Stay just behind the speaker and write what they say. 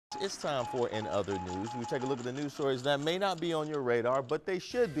It's time for In Other News. We take a look at the news stories that may not be on your radar, but they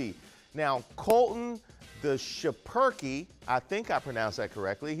should be. Now, Colton the Schipperke, I think I pronounced that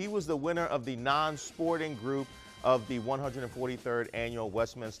correctly, he was the winner of the non-sporting group of the 143rd Annual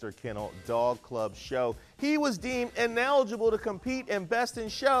Westminster Kennel Dog Club Show. He was deemed ineligible to compete in Best in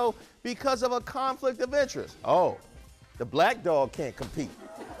Show because of a conflict of interest. Oh, the black dog can't compete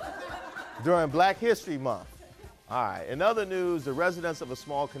during Black History Month. All right, in other news, the residents of a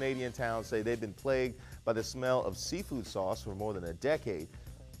small Canadian town say they've been plagued by the smell of seafood sauce for more than a decade.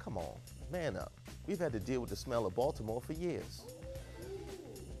 Come on, man up. We've had to deal with the smell of Baltimore for years.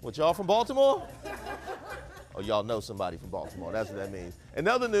 What, y'all from Baltimore? Oh, y'all know somebody from Baltimore, that's what that means. In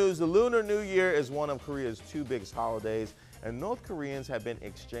other news, the Lunar New Year is one of Korea's two biggest holidays, and North Koreans have been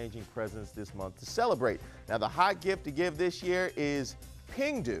exchanging presents this month to celebrate. Now, the hot gift to give this year is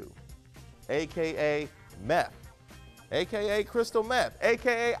Pingdu, AKA meth. AKA crystal meth,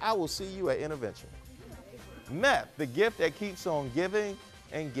 AKA I will see you at Intervention. Meth, the gift that keeps on giving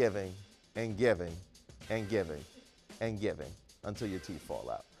and giving and giving and giving and giving until your teeth fall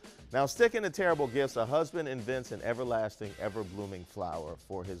out. Now, sticking to terrible gifts, a husband invents an everlasting, ever-blooming flower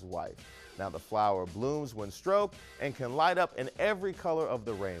for his wife. Now, the flower blooms when stroked and can light up in every color of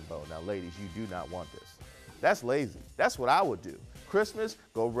the rainbow. Now, ladies, you do not want this. That's lazy. That's what I would do. Christmas,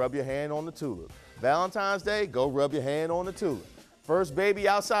 go rub your hand on the tulip. Valentine's Day, go rub your hand on the tulip. First baby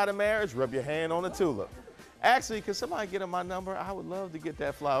outside of marriage, rub your hand on the tulip. Actually, can somebody get my number? I would love to get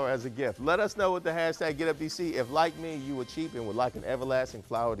that flower as a gift. Let us know with the hashtag GetUpDC if, like me, you were cheap and would like an everlasting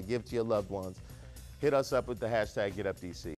flower to give to your loved ones. Hit us up with the hashtag GetUpDC.